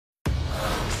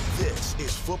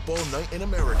This is Football Night in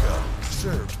America,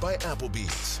 served by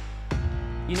Applebee's.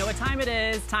 You know what time it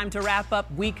is. Time to wrap up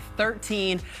Week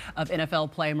 13 of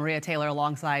NFL play. Maria Taylor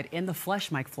alongside in the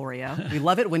flesh, Mike Florio. We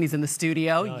love it when he's in the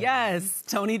studio. Yes,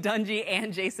 Tony Dungy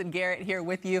and Jason Garrett here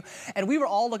with you. And we were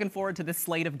all looking forward to this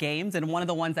slate of games. And one of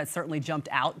the ones that certainly jumped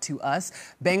out to us,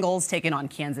 Bengals taking on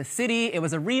Kansas City. It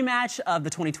was a rematch of the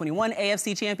 2021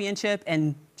 AFC Championship.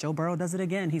 And Joe Burrow does it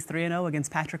again. He's 3-0 against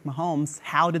Patrick Mahomes.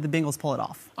 How did the Bengals pull it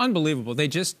off? Unbelievable. They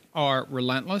just are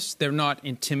relentless. They're not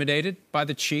intimidated by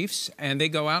the Chiefs, and they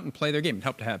go out and play their game. It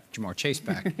helped to have Jamar Chase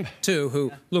back, too,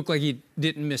 who looked like he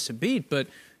didn't miss a beat. But,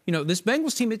 you know, this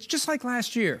Bengals team, it's just like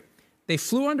last year. They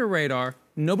flew under radar.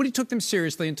 Nobody took them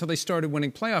seriously until they started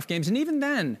winning playoff games. And even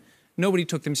then, nobody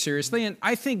took them seriously. And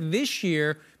I think this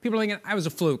year, people are thinking, I was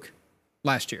a fluke.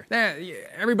 Last year.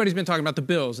 Everybody's been talking about the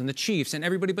Bills and the Chiefs and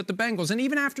everybody but the Bengals. And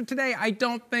even after today, I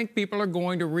don't think people are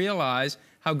going to realize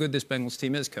how good this Bengals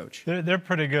team is, Coach. They're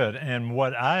pretty good. And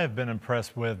what I have been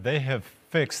impressed with, they have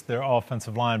fixed their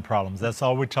offensive line problems. That's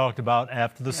all we talked about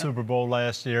after the Super Bowl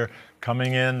last year.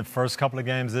 Coming in the first couple of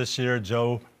games this year,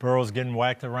 Joe Burrow's getting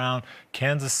whacked around.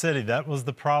 Kansas City, that was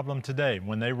the problem today.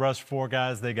 When they rushed four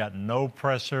guys, they got no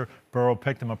pressure. Burrow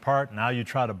picked them apart. Now you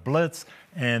try to blitz,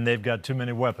 and they've got too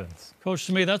many weapons. Coach,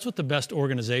 to me, that's what the best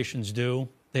organizations do.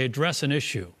 They address an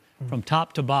issue from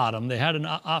top to bottom. They had an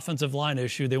offensive line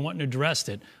issue. They went and addressed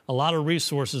it. A lot of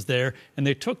resources there, and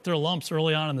they took their lumps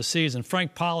early on in the season.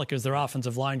 Frank Pollock is their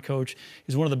offensive line coach.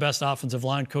 He's one of the best offensive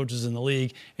line coaches in the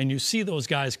league, and you see those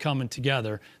guys coming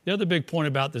together. The other big point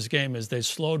about this game is they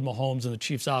slowed Mahomes and the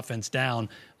Chiefs' offense down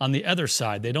on the other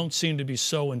side. They don't seem to be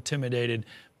so intimidated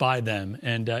by them.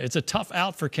 And it's a tough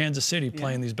out for Kansas City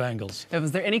playing these Bengals.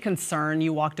 Was there any concern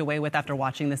you walked away with after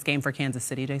watching this game for Kansas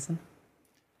City, Jason?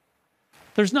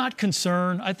 There's not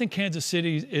concern. I think Kansas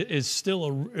City is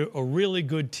still a really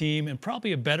good team and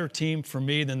probably a better team for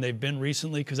me than they've been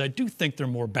recently because I do think they're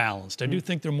more balanced. I do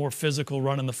think they're more physical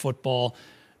running the football.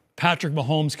 Patrick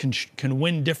Mahomes can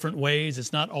win different ways.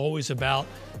 It's not always about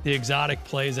the exotic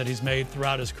plays that he's made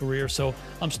throughout his career. So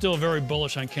I'm still very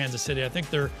bullish on Kansas City. I think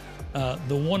they're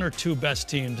the one or two best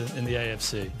teams in the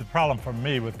AFC. The problem for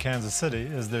me with Kansas City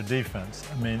is their defense.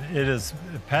 I mean, it is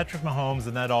Patrick Mahomes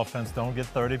and that offense don't get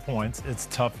 30 points. It's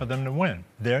tough for them to win.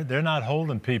 They're not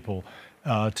holding people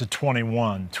to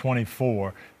 21,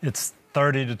 24. It's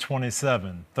 30 to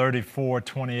 27, 34,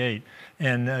 28.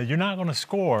 And you're not going to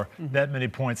score that many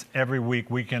points every week,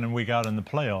 week in and week out in the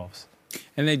playoffs.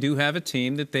 And they do have a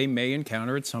team that they may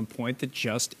encounter at some point that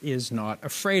just is not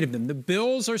afraid of them. The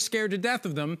Bills are scared to death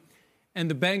of them. And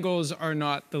the Bengals are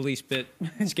not the least bit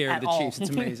scared of the Chiefs. It's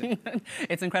amazing.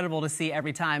 It's incredible to see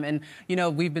every time. And, you know,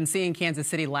 we've been seeing Kansas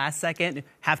City last second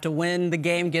have to win the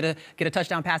game, get a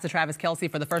touchdown pass to Travis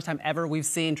Kelce. For the first time ever, we've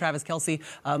seen Travis Kelce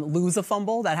lose a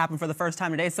fumble. That happened for the first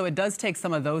time today. So it does take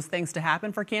some of those things to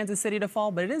happen for Kansas City to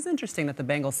fall. But it is interesting that the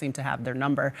Bengals seem to have their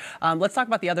number. Let's talk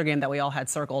about the other game that we all had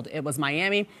circled. It was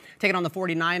Miami taking on the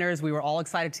 49ers. We were all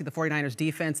excited to see the 49ers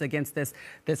defense against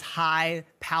this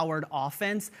high-powered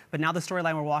offense. But now the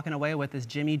storyline we're walking away with is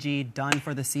Jimmy G done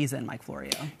for the season, Mike Florio.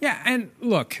 Yeah, and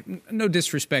look, no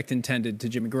disrespect intended to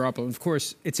Jimmy Garoppolo. Of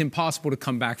course, it's impossible to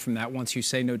come back from that once you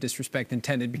say no disrespect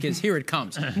intended because here it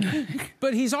comes.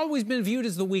 But he's always been viewed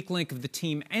as the weak link of the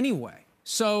team anyway.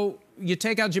 So you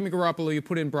take out Jimmy Garoppolo, you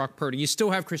put in Brock Purdy, you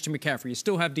still have Christian McCaffrey, you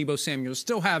still have Deebo Samuel, you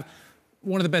still have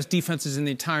one of the best defenses in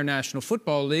the entire National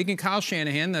Football League. And Kyle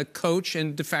Shanahan, the coach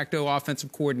and de facto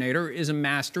offensive coordinator, is a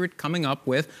master at coming up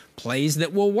with plays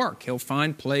that will work. He'll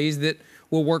find plays that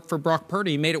will work for Brock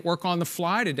Purdy. He made it work on the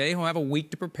fly today. He'll have a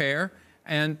week to prepare.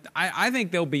 And I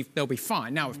think they'll be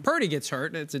fine. Now, if Purdy gets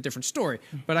hurt, it's a different story.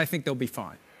 But I think they'll be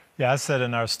fine. Yeah, I said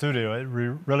in our studio, it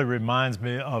really reminds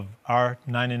me of our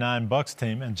 99 Bucks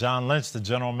team. And John Lynch, the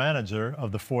general manager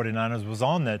of the 49ers, was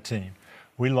on that team.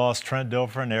 We lost Trent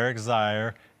Dilfer and Eric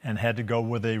Zier and had to go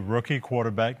with a rookie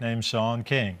quarterback named Sean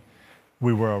King.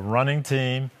 We were a running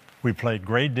team. We played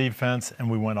great defense, and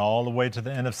we went all the way to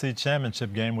the NFC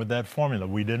Championship game with that formula.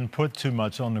 We didn't put too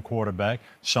much on the quarterback.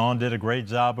 Sean did a great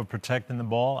job of protecting the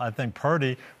ball. I think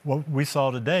Purdy, what we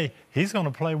saw today, he's going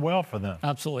to play well for them.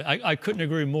 Absolutely. I couldn't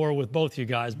agree more with both you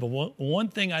guys. But one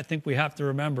thing I think we have to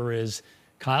remember is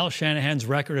Kyle Shanahan's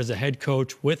record as a head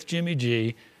coach with Jimmy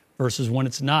G versus when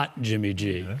it's not Jimmy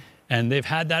G. Yeah. And they've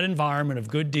had that environment of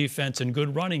good defense and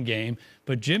good running game,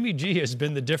 but Jimmy G has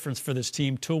been the difference for this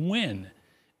team to win.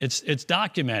 It's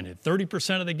documented.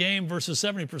 30% of the game versus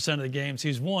 70% of the games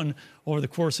he's won over the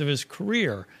course of his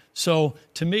career. So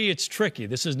to me, it's tricky.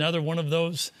 This is another one of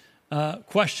those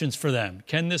questions for them.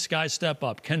 Can this guy step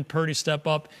up? Can Purdy step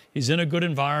up? He's in a good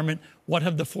environment. What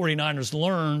have the 49ers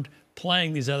learned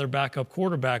playing these other backup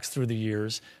quarterbacks through the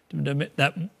years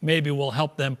that maybe will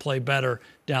help them play better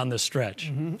down the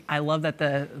stretch. I love that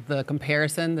the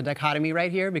comparison, the dichotomy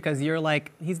right here, because you're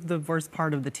like, he's the worst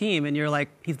part of the team, and you're like,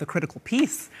 he's the critical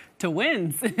piece to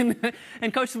wins.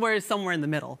 And Coach Moore is somewhere in the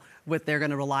middle with they're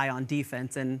going to rely on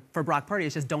defense. And for Brock Purdy,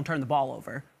 it's just don't turn the ball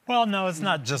over. Well, no, it's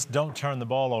not just don't turn the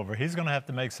ball over. He's going to have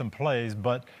to make some plays,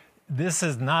 but this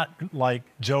is not like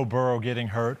Joe Burrow getting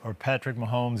hurt or Patrick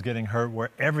Mahomes getting hurt where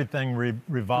everything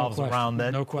revolves around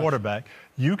that quarterback.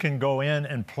 You can go in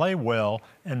and play well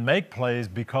and make plays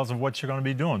because of what you're going to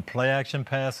be doing. Play action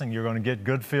passing, you're going to get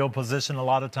good field position a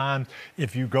lot of times.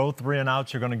 If you go 3 and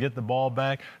out, you're going to get the ball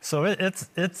back. So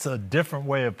it's a different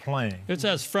way of playing. It's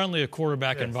as friendly a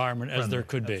quarterback environment as there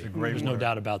could be. There's no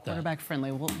doubt about that. Quarterback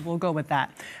friendly. We'll go with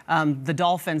that. The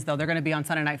Dolphins, though, they're going to be on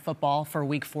Sunday Night Football for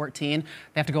Week 14.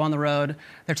 They have to go on the road.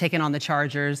 They're taking on the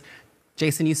Chargers.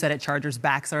 Jason, you said it, Chargers'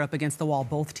 backs are up against the wall.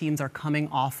 Both teams are coming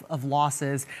off of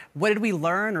losses. What did we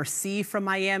learn or see from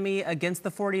Miami against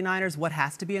the 49ers? What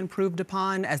has to be improved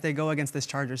upon as they go against this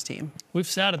Chargers team? We've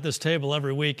sat at this table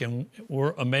every week, and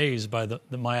we're amazed by the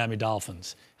Miami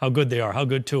Dolphins, how good they are, how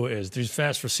good Tua is, these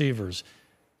fast receivers.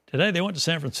 Today they went to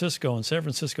San Francisco, and San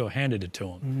Francisco handed it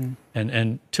to them.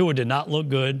 And Tua did not look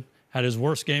good, had his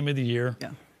worst game of the year.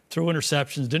 Yeah. Threw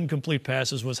interceptions, didn't complete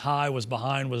passes, was high, was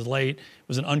behind, was late. It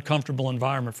was an uncomfortable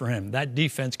environment for him. That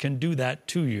defense can do that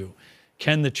to you.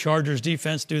 Can the Chargers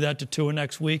defense do that to Tua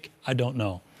next week? I don't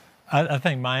know. I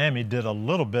think Miami did a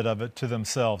little bit of it to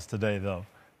themselves today, though.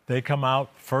 They come out,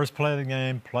 first play of the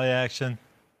game, play action,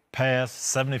 pass,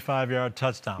 75-yard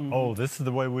touchdown. Oh, this is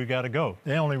the way we got to go.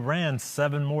 They only ran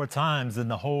 7 more times in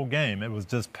the whole game. It was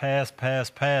just pass, pass,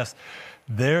 pass.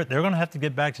 They're going to have to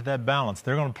get back to that balance.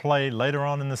 They're going to play later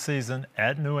on in the season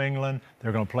at New England.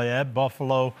 They're going to play at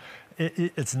Buffalo.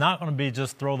 It's not going to be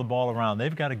just throw the ball around.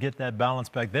 They've got to get that balance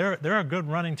back. They're a good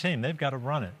running team. They've got to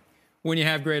run it. When you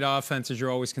have great offenses,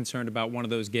 you're always concerned about one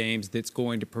of those games that's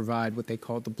going to provide what they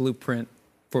call the blueprint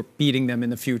for beating them in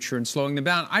the future and slowing them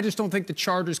down. I just don't think the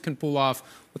Chargers can pull off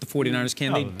what the 49ers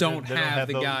can. They don't have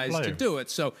the guys to do it.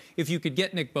 So if you could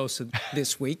get Nick Bosa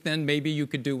this week, then maybe you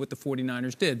could do what the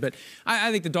 49ers did. But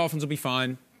I think the Dolphins will be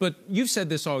fine. But you've said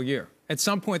this all year. At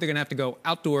some point, they're going to have to go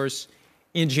outdoors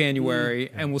in January,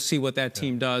 and we'll see what that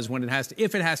team does when it has to,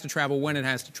 if it has to travel, when it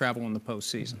has to travel in the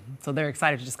postseason. So they're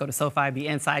excited to just go to SoFi, be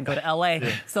inside, go to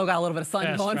L.A. Still got a little bit of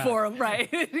sun going for them,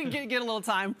 right? get a little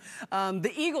time.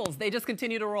 The Eagles, they just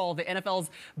continue to roll. The NFL's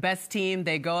best team.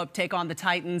 They go up, take on the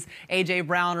Titans. A.J.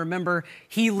 Brown, remember,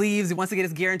 he leaves. He wants to get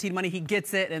his guaranteed money. He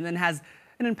gets it and then has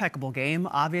an impeccable game.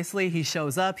 Obviously, he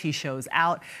shows up, he shows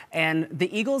out. And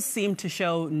the Eagles seem to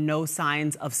show no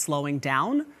signs of slowing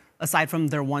down, aside from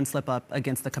their one slip-up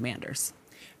against the Commanders.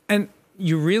 And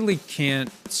you really can't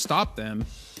stop them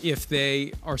if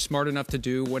they are smart enough to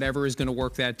do whatever is going to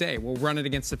work that day. We'll run it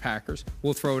against the Packers.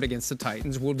 We'll throw it against the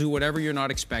Titans. We'll do whatever you're not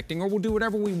expecting, or we'll do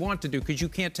whatever we want to do because you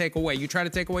can't take away. You try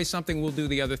to take away something, we'll do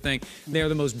the other thing. They're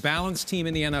the most balanced team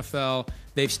in the NFL.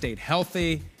 They've stayed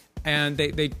healthy, and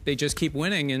they just keep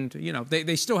winning. And, you know,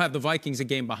 they still have the Vikings a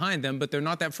game behind them, but they're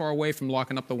not that far away from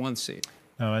locking up the 1 seed.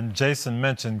 No, and Jason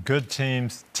mentioned good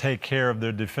teams take care of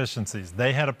their deficiencies.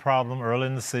 They had a problem early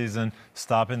in the season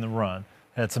stopping the run.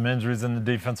 Had some injuries in the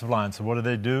defensive line. So what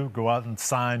do? Go out and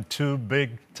sign 2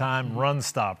 big-time run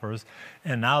stoppers,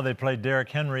 and now they play Derrick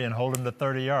Henry and hold him to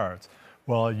 30 yards.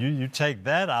 Well, you take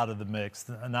that out of the mix.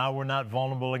 Now we're not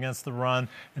vulnerable against the run.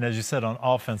 And as you said, on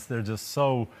offense, they're just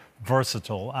so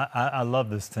versatile. I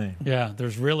love this team. Yeah,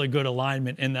 there's really good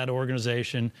alignment in that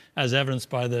organization, as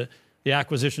evidenced by the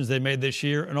acquisitions they made this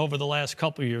year and over the last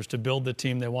couple of years to build the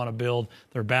team they want to build.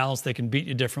 They're balanced. They can beat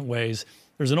you different ways.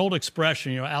 There's an old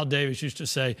expression, Al Davis used to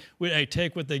say, hey,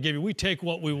 take what they give you. We take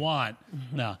what we want.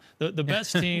 Now, the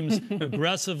best teams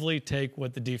aggressively take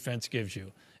what the defense gives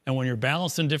you. And when you're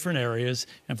balanced in different areas,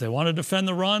 and if they want to defend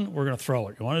the run, we're going to throw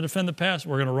it. You want to defend the pass,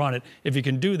 we're going to run it. If you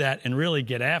can do that and really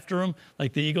get after them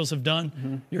like the Eagles have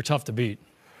done, you're tough to beat.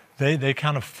 They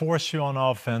kind of force you on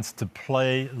offense to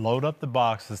play, load up the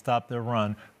box to stop their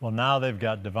run. Well, now they've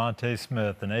got Devontae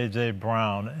Smith and A.J.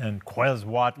 Brown and Quez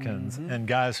Watkins and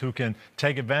guys who can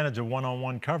take advantage of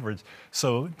one-on-one coverage.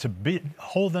 So to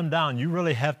hold them down, you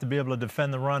really have to be able to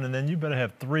defend the run, and then you better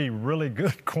have 3 really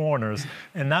good corners,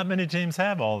 and not many teams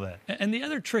have all that. And the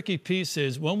other tricky piece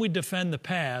is when we defend the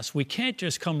pass, we can't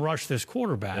just come rush this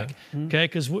quarterback, okay,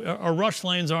 because our rush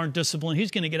lanes aren't disciplined.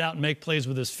 He's going to get out and make plays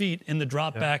with his feet in the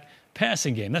drop back quarterback,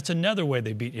 passing game. That's another way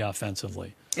they beat you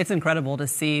offensively. It's incredible to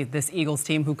see this Eagles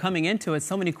team who coming into it,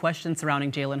 so many questions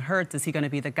surrounding Jalen Hurts. Is he going to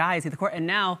be the guy? Is he the core? And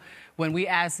now when we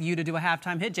ask you to do a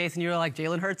halftime hit, Jason, you're like,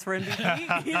 Jalen Hurts for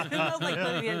MVP? You know, like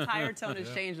the entire tone has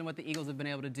changed, and what the Eagles have been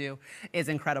able to do is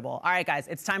incredible. All right, guys,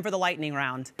 it's time for the lightning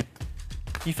round.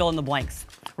 You fill in the blanks.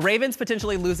 Ravens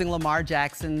potentially losing Lamar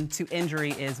Jackson to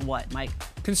injury is what, Mike?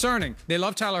 Concerning. They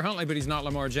love Tyler Huntley, but he's not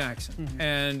Lamar Jackson.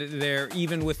 And they're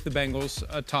even with the Bengals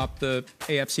atop the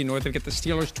AFC North. They've got the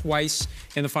Steelers twice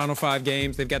in the final 5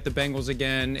 games. They've got the Bengals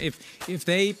again. If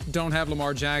they don't have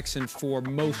Lamar Jackson for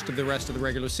most of the rest of the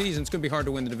regular season, it's going to be hard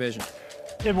to win the division.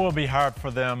 It will be hard for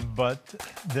them, but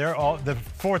they're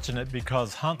fortunate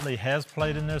because Huntley has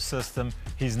played in their system.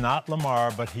 He's not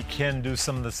Lamar, but he can do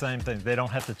some of the same things. They don't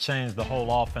have to change the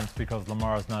whole offense because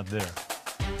Lamar's not there.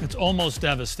 It's almost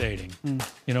devastating.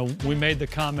 You know, we made the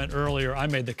comment earlier, I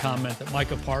made the comment that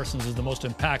Micah Parsons is the most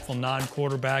impactful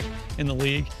non-quarterback in the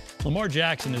league. Lamar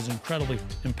Jackson is an incredibly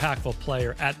impactful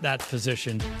player at that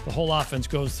position. The whole offense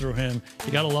goes through him.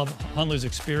 You got to love Huntley's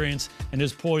experience and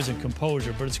his poise and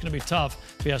composure, but it's going to be tough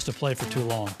if he has to play for too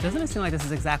long. Doesn't it seem like this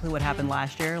is exactly what happened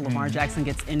last year? Lamar Jackson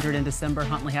gets injured in December.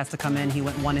 Huntley has to come in. He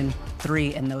went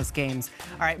 1-3 in those games.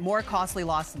 All right, more costly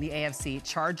loss in the AFC.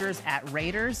 Chargers at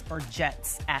Raiders or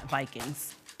Jets at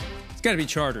Vikings? It's got to be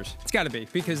Chargers. It's got to be,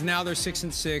 because now they're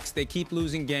 6-6. They keep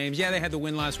losing games. Yeah, they had the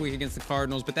win last week against the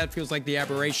Cardinals, but that feels like the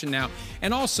aberration now.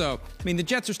 And also, I mean, the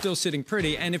Jets are still sitting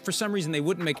pretty, and if for some reason they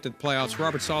wouldn't make it to the playoffs,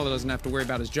 Robert Saleh doesn't have to worry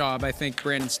about his job. I think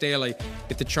Brandon Staley,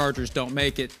 if the Chargers don't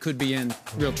make it, could be in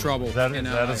real trouble. Is that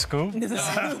a scoop? No.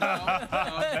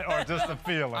 Or just a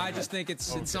feeling? I just think it's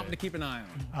something to keep an eye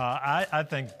on. I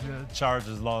think the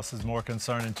Chargers' loss is more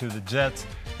concerning to the Jets.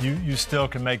 You still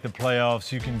can make the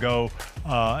playoffs. You can go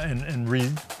and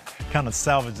kind of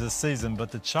salvage this season.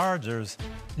 But the Chargers,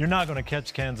 you're not going to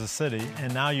catch Kansas City.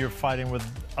 And now you're fighting with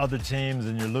other teams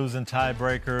and you're losing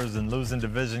tiebreakers and losing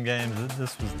division games.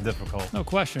 This was difficult. No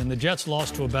question. The Jets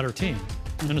lost to a better team.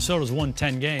 Minnesota's won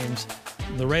 10 games.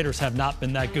 The Raiders have not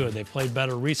been that good. They've played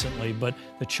better recently, but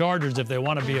the Chargers, if they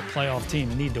want to be a playoff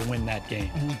team, need to win that game.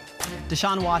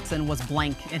 Deshaun Watson was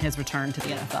blank in his return to the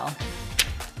NFL.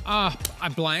 I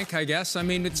blank, I guess. I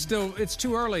mean, it's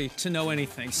too early to know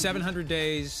anything. 700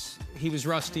 days, he was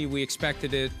rusty. We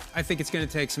expected it. I think it's going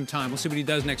to take some time. We'll see what he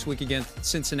does next week against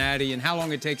Cincinnati and how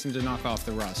long it takes him to knock off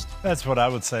the rust. That's what I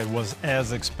would say was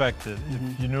as expected.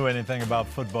 If you knew anything about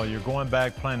football, you're going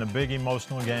back playing a big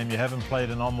emotional game. You haven't played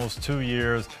in almost 2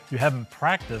 years. You haven't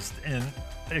practiced in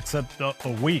except a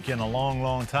week in a long,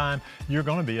 long time. You're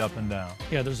going to be up and down.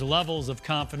 Yeah, there's levels of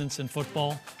confidence in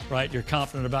football, right? You're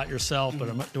confident about yourself,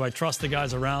 but do I trust the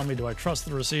guys around me? Do I trust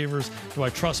the receivers? Do I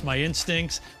trust my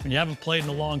instincts? When you haven't played in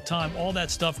a long time, all that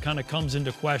stuff kind of comes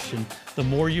into question. The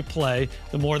more you play,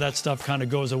 the more that stuff kind of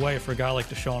goes away for a guy like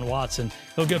Deshaun Watson.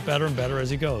 He'll get better and better as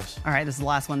he goes. All right, this is the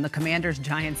last one. The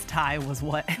Commanders-Giants tie was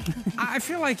what? I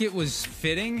feel like it was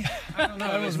fitting. I don't know.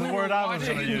 That was the word I was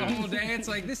going to use. The whole day, it's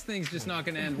like this thing's just not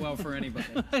going to end well for anybody.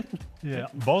 Yeah,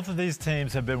 both of these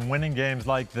teams have been winning games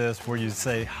like this where you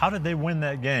say, how did they win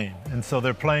that game? And so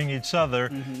they're playing each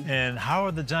other, and how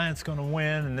are the Giants going to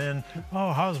win? And then,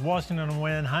 oh, how's Washington going to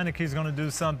win? Heineke's going to do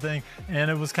something.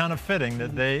 And it was kind of fitting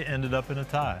that they ended up in a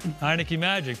tie. Heineke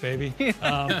magic, baby.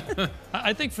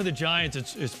 I think for the Giants,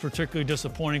 it's particularly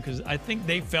disappointing because I think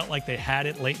they felt like they had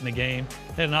it late in the game.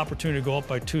 They had an opportunity to go up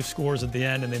by 2 scores at the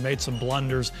end, and they made some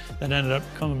blunders that ended up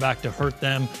coming back to hurt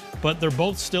them. But they're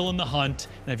both still in the hunt.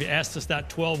 And if you asked us that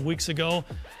 12 weeks ago,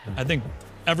 I think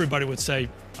everybody would say,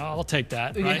 oh, I'll take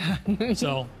that, right? Yeah.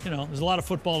 So, you know, there's a lot of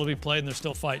football to be played, and they're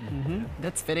still fighting.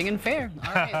 That's fitting and fair.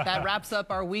 All right, that wraps up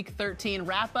our Week 13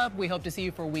 wrap-up. We hope to see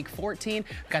you for Week 14.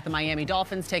 We've got the Miami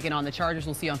Dolphins taking on the Chargers.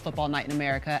 We'll see you on Football Night in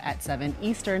America at 7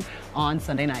 Eastern on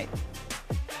Sunday night.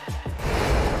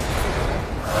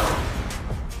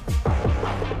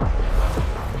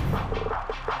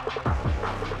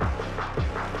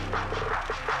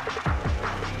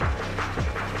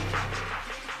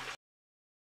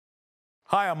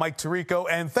 Hi, I'm Mike Tirico,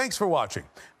 and thanks for watching.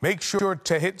 Make sure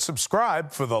to hit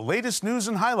subscribe for the latest news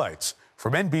and highlights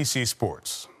from NBC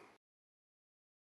Sports.